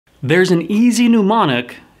There's an easy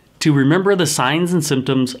mnemonic to remember the signs and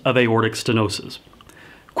symptoms of aortic stenosis.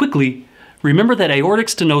 Quickly, remember that aortic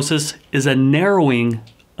stenosis is a narrowing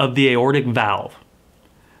of the aortic valve.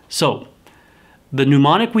 So, the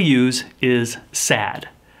mnemonic we use is SAD.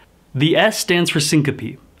 The S stands for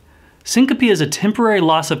syncope. Syncope is a temporary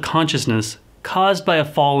loss of consciousness caused by a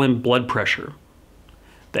fall in blood pressure.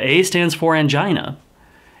 The A stands for angina,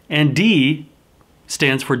 and D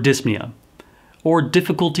stands for dyspnea, or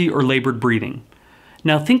difficulty or labored breathing.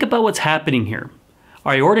 Now think about what's happening here.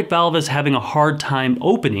 Our aortic valve is having a hard time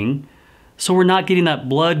opening, so we're not getting that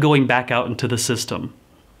blood going back out into the system.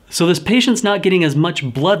 So this patient's not getting as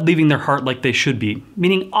much blood leaving their heart like they should be,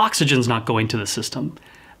 meaning oxygen's not going to the system.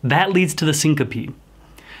 That leads to the syncope.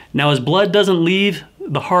 Now as blood doesn't leave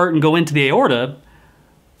the heart and go into the aorta,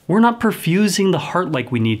 we're not perfusing the heart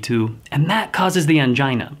like we need to, and that causes the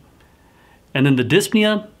angina. And then the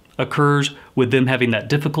dyspnea occurs with them having that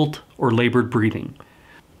difficult or labored breathing.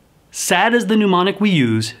 SAD is the mnemonic we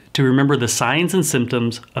use to remember the signs and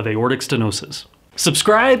symptoms of aortic stenosis.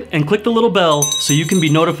 Subscribe and click the little bell so you can be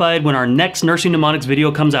notified when our next nursing mnemonics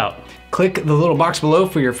video comes out. Click the little box below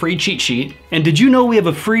for your free cheat sheet. And did you know we have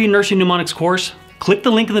a free nursing mnemonics course? Click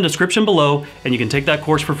the link in the description below and you can take that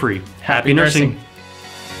course for free. Happy nursing.